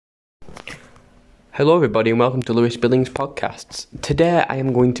Hello everybody and welcome to Lewis Billings Podcasts. Today I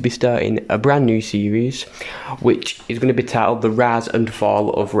am going to be starting a brand new series which is going to be titled The Rise and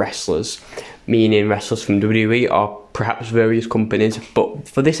Fall of Wrestlers, meaning wrestlers from WWE or perhaps various companies, but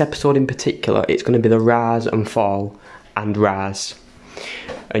for this episode in particular it's going to be the rise and fall and rise,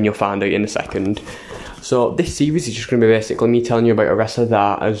 and you'll find out in a second. So this series is just going to be basically me telling you about a wrestler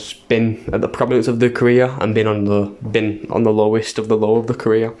that has been at the prominence of their career and been on the lowest of the low of the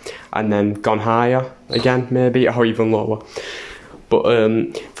career, and then gone higher again maybe, or even lower. But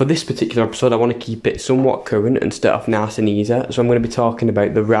for this particular episode I want to keep it somewhat current and start off nice and easy. So I'm going to be talking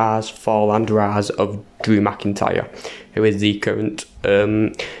about the rise, fall and rise of Drew McIntyre, who is the current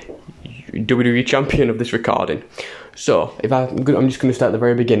WWE champion of this recording. So, I'm just going to start at the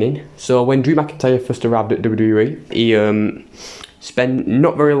very beginning. So, when Drew McIntyre first arrived at WWE, he spent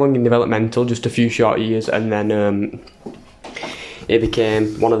not very long in developmental, just a few short years, and then he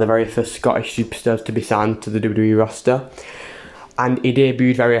became one of the very first Scottish superstars to be signed to the WWE roster. And he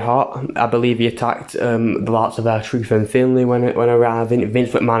debuted very hot. I believe he attacked the likes of R-Truth and Finlay when arriving.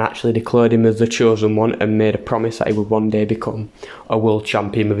 Vince McMahon actually declared him as the chosen one and made a promise that he would one day become a world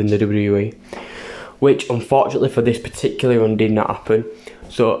champion within the WWE, which unfortunately for this particular run did not happen.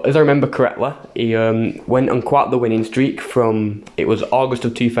 So as I remember correctly, he went on quite the winning streak from, it was August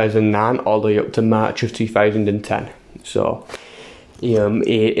of 2009 all the way up to March of 2010. So he,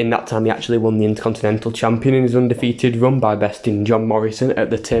 in that time he actually won the Intercontinental Champion in his undefeated run by besting John Morrison at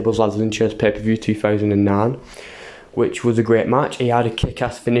the Tables, Ladders and Chairs pay-per-view 2009, which was a great match. He had a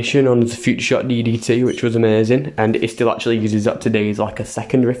kick-ass finisher known as the Future Shot DDT, which was amazing, and he still actually uses that today as like a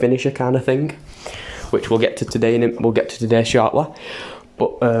secondary finisher kind of thing, which we'll get to today shortly.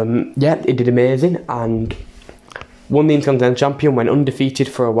 But yeah, he did amazing and won the Intercontinental Champion, went undefeated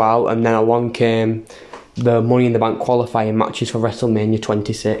for a while, and then along came the Money in the Bank qualifying matches for WrestleMania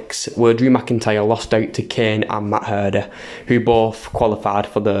 26, where Drew McIntyre lost out to Kane and Matt Hardy, who both qualified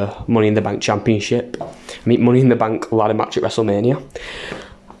for the Money in the Bank Championship, Money in the Bank ladder match at WrestleMania.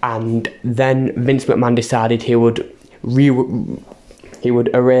 And then Vince McMahon decided he would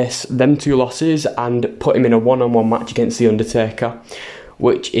erase them two losses and put him in a one-on-one match against The Undertaker,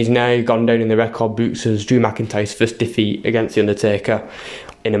 which is now gone down in the record books as Drew McIntyre's first defeat against The Undertaker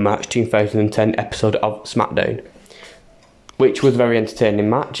in a March 2010 episode of SmackDown, which was a very entertaining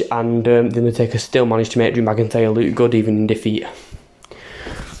match, and The Undertaker still managed to make Drew McIntyre look good even in defeat.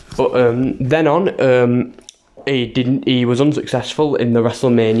 But then on, he was unsuccessful in the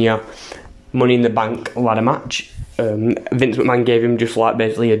WrestleMania Money in the Bank ladder match. Vince McMahon gave him just like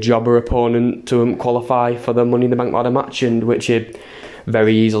basically a jobber opponent to qualify for the Money in the Bank ladder match, and which he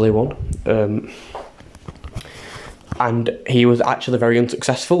very easily won. And he was actually very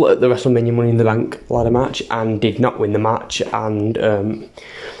unsuccessful at the WrestleMania Money in the Bank ladder match and did not win the match, and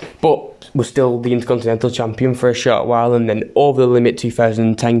but was still the Intercontinental Champion for a short while. And then Over the Limit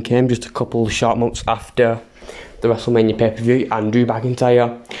 2010 came just a couple of short months after the WrestleMania pay-per-view, and Drew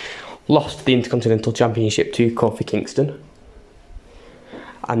McIntyre lost the Intercontinental Championship to Kofi Kingston.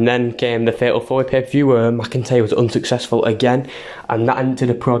 And then came the Fatal 4-Way pay-per-view where McIntyre was unsuccessful again, and that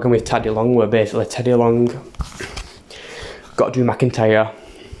entered a program with Teddy Long where basically Teddy Long got Drew McIntyre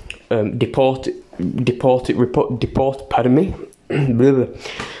got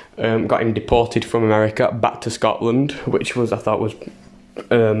him deported from America back to Scotland, which was, I thought was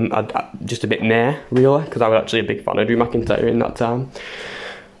just a bit meh really, because I was actually a big fan of Drew McIntyre in that time.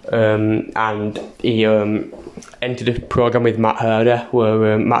 And he entered a program with Matt Hardy,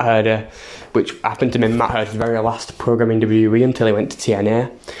 where Matt Hardy, which happened to be Matt Hardy's very last program in WWE until he went to TNA.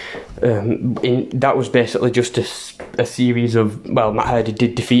 That was basically just a series of, well, Matt Hardy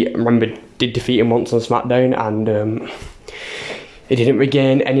did defeat him once on SmackDown, and he didn't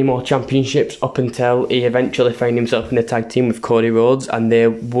regain any more championships up until he eventually found himself in a tag team with Cody Rhodes, and they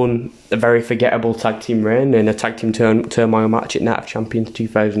won a very forgettable tag team reign in a tag team turmoil match at Night of Champions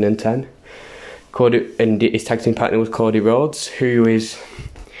 2010. Cody and his tag team partner was Cody Rhodes, who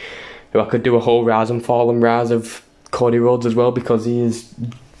I could do a whole rise and fall and rise of Cody Rhodes as well, because he is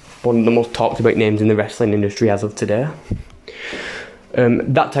one of the most talked about names in the wrestling industry as of today.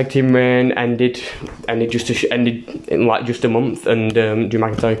 That tag team reign ended in like just a month, and Drew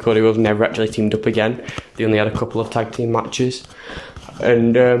McIntyre and Cody Rhodes never actually teamed up again. They only had a couple of tag team matches,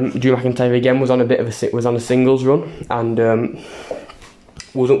 and Drew McIntyre again was on a singles run and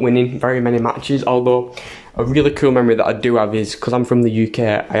wasn't winning very many matches. Although a really cool memory that I do have is, because I'm from the UK,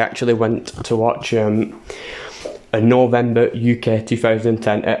 I actually went to watch a November UK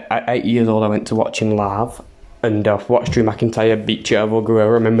 2010 at 8 years old. I went to watch him live, and watched Drew McIntyre beat Chavo Guerrero. I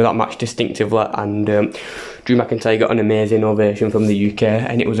remember that match distinctively, and Drew McIntyre got an amazing ovation from the UK,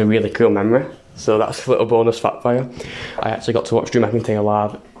 and it was a really cool memory. So that's a little bonus fact for you. I actually got to watch Drew McIntyre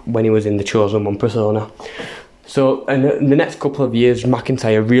live when he was in the Chosen One persona. So in the next couple of years,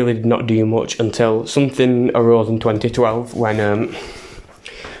 McIntyre really did not do much until something arose in 2012 when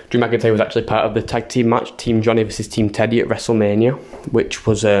Drew McIntyre was actually part of the tag team match, Team Johnny versus Team Teddy at WrestleMania, which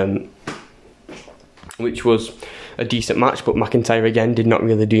was a decent match, but McIntyre again did not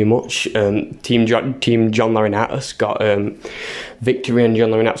really do much. Team John Laurinaitis got victory, and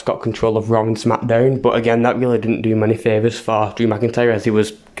John Laurinaitis got control of Raw and SmackDown, but again that really didn't do him any favours for Drew McIntyre, as he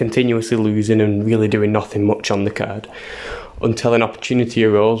was continuously losing and really doing nothing much on the card, until an opportunity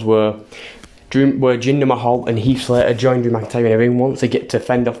arose where Jinder Mahal and Heath Slater joined Drew McIntyre in a ring once. They get to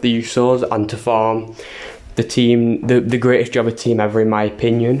fend off the Usos and to form the team, the greatest jobber team ever in my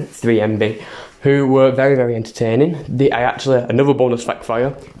opinion, 3MB, who were very, very entertaining. Another bonus fact for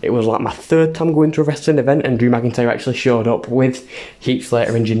you, it was like my third time going to a wrestling event, and Drew McIntyre actually showed up with Heath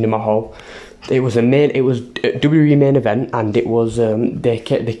Slater and Jinder Mahal. It was a WWE main event, and it was they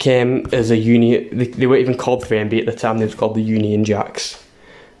came as a union. They weren't even called 3MB at the time. They was called the Union Jacks.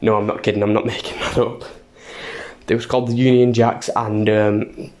 No, I'm not kidding. I'm not making that up. They was called the Union Jacks, and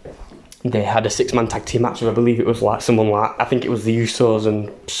they had a 6-man tag team match. I believe it was I think it was the Usos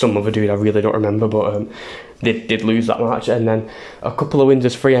and some other dude. I really don't remember, but they did lose that match. And then a couple of wins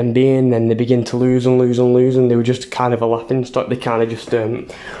as 3MB, and then they begin to lose, and they were just kind of a laughing stock. They kind of just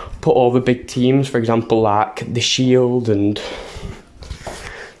put over big teams, for example, like the Shield and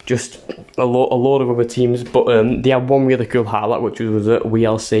just a load of other teams. But they had one really cool highlight, which was at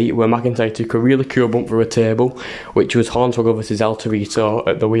WLC, where McIntyre took a really cool bump through a table, which was Hornswoggle versus El Torito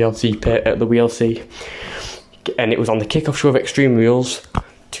at the WLC, and it was on the kickoff show of Extreme Rules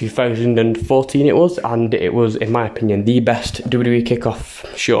 2014 it was, and it was, in my opinion, the best WWE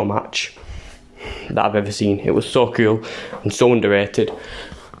kickoff show match that I've ever seen. It was so cool and so underrated,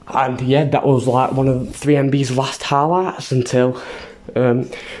 and yeah, that was like one of 3MB's last highlights until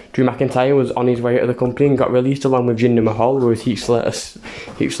Drew McIntyre was on his way out of the company and got released along with Jinder Mahal, whereas Heath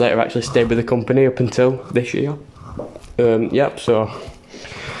Slater actually stayed with the company up until this year. So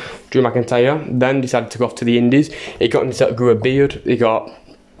Drew McIntyre then decided to go off to the Indies. He grew a beard. He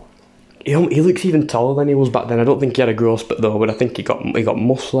looks even taller than he was back then. I don't think he had a growth spurt though, but I think he got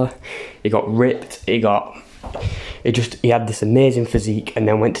muscler, he got ripped, he had this amazing physique, and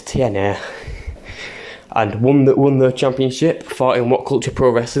then went to TNA and won the championship. Fought in What Culture Pro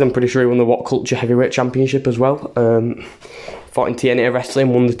Wrestling. I'm pretty sure he won the What Culture Heavyweight Championship as well. Fought in TNA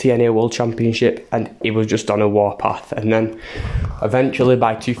Wrestling, won the TNA World Championship, and he was just on a warpath. And then eventually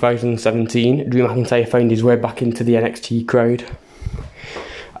by 2017, Drew McIntyre found his way back into the NXT crowd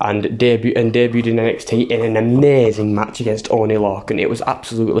and debuted in NXT in an amazing match against Oney Lorcan. It was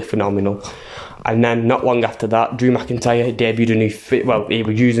absolutely phenomenal. And then not long after that, Drew McIntyre debuted he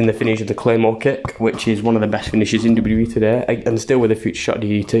was using the finish of the Claymore Kick, which is one of the best finishes in WWE today, and still with a Future Shot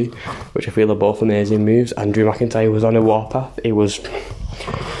DDT, which I feel are both amazing moves. And Drew McIntyre was on a warpath. It was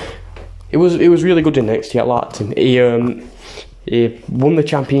really good in NXT. I liked him. He won the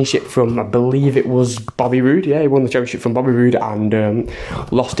championship from, I believe it was Bobby Roode. Yeah, he won the championship from Bobby Roode and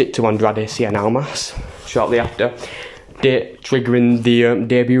lost it to Andrade Cien Almas shortly after, triggering the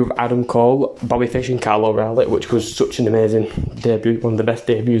debut of Adam Cole, Bobby Fish and Kyle O'Reilly, which was such an amazing debut, one of the best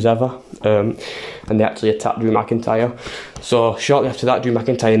debuts ever. And they actually attacked Drew McIntyre. So shortly after that, Drew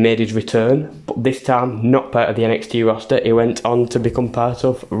McIntyre made his return, but this time not part of the NXT roster. He went on to become part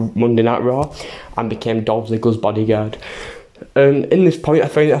of Monday Night Raw and became Dolph Ziggler's bodyguard. In this point, I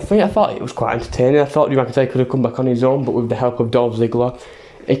thought it was quite entertaining. I thought Drew McIntyre could have come back on his own, but with the help of Dolph Ziggler,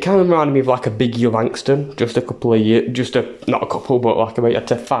 it kind of reminded me of like a Big E Langston, just a couple of years, not a couple, but like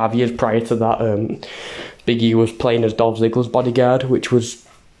about 5 years prior to that. Big E was playing as Dolph Ziggler's bodyguard, which was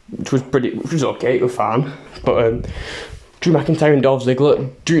okay, it was fine. But Drew McIntyre and Dolph Ziggler,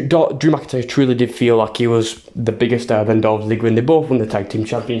 Drew McIntyre truly did feel like he was the bigger star than Dolph Ziggler, and they both won the tag team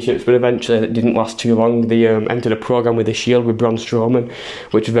championships, but eventually it didn't last too long. They entered a program with the Shield with Braun Strowman,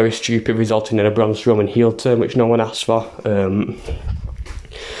 which was very stupid, resulting in a Braun Strowman heel turn, which no one asked for.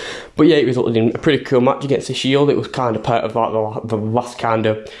 But yeah, it resulted in a pretty cool match against the Shield. It was kind of part of like the last kind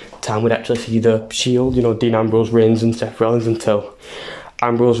of time we'd actually see the Shield, Dean Ambrose, Reigns and Seth Rollins, until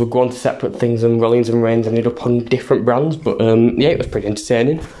Ambrose would go on to separate things and Rollins and Reigns ended up on different brands. But yeah, it was pretty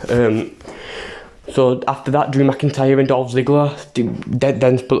entertaining. So after that, Drew McIntyre and Dolph Ziggler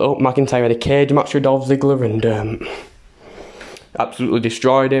then split up. McIntyre had a cage match with Dolph Ziggler and absolutely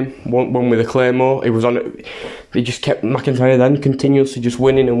destroyed him. Won with a Claymore. He just kept McIntyre then continuously just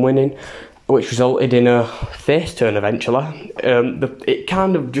winning and winning which resulted in a face turn eventually. It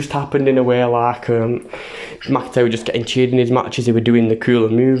kind of just happened in a way like McIntyre was just getting cheered in his matches. He was doing the cooler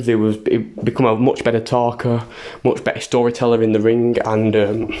moves. He become a much better talker, much better storyteller in the ring, and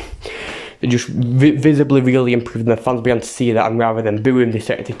it just visibly really improved. And the fans began to see that, and rather than booing, they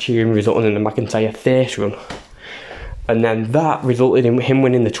started to cheer him, resulting in a McIntyre face run. And then that resulted in him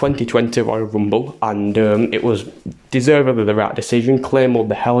winning the 2020 Royal Rumble, and it was deservedly the right decision. Claymore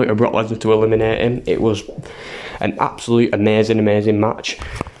the hell out of Brock Lesnar to eliminate him. It was an absolute amazing match.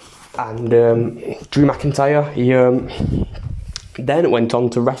 And Drew McIntyre, he then went on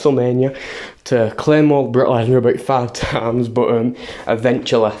to WrestleMania to Claymore Brock Lesnar about 5 times, but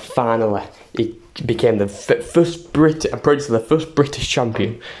eventually, finally, he became the first British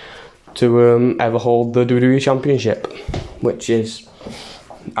champion to ever hold the WWE Championship, which is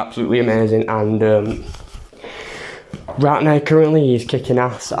absolutely amazing. And right now, currently, he's kicking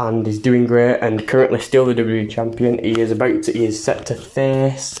ass and he's doing great, and currently still the WWE Champion. He is set to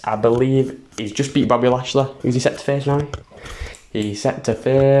face, I believe, he's just beat Bobby Lashley. Who's he set to face now? He's set to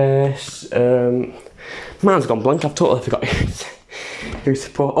face, mine's gone blank, I've totally forgot who's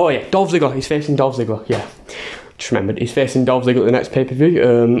support. Oh yeah, Dolph Ziggler. He's facing Dolph Ziggler, yeah. Just remembered, he's facing Dolph Ziggler at the next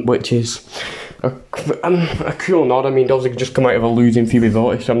pay-per-view, which is a cool nod. I mean, Dolph Ziggler just come out of a losing feud with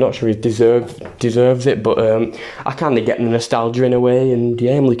Otis, so I'm not sure he deserves it, but I kind of get the nostalgia in a way, and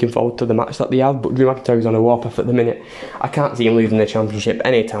yeah, I'm looking forward to the match that they have. But Drew McIntyre's on a warp off at the minute. I can't see him losing the championship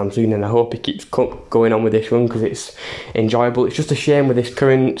anytime soon, and I hope he keeps going on with this run because it's enjoyable. It's just a shame with this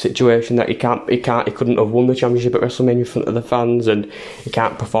current situation that he couldn't have won the championship at WrestleMania in front of the fans, and he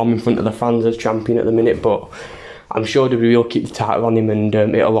can't perform in front of the fans as champion at the minute, but I'm sure WWE will keep the title on him, and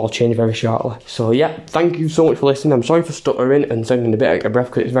it'll all change very shortly. So yeah, thank you so much for listening. I'm sorry for stuttering and sounding a bit out of breath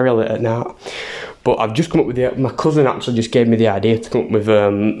because it's very late at night. But I've just come up with my cousin actually just gave me the idea to come up with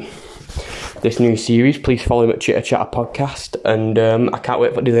this new series. Please follow him at Chitter Chatter Podcast, and I can't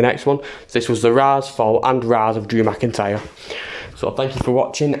wait to do the next one. So this was the rise, fall and rise of Drew McIntyre. So thank you for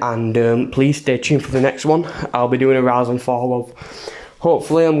watching, and please stay tuned for the next one. I'll be doing a rise and fall of...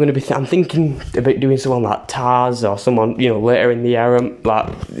 Hopefully, I'm thinking about doing someone like Taz or someone, later in the era.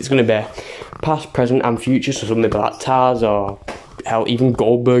 Like, it's going to be past, present and future, so something like Taz or hell, even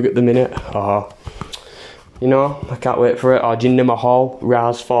Goldberg at the minute. Or, I can't wait for it. Or Jinder Mahal,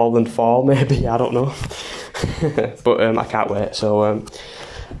 rise, fall and fall, maybe. I don't know. But I can't wait. So,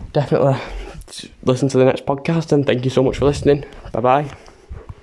 definitely listen to the next podcast, and thank you so much for listening. Bye-bye.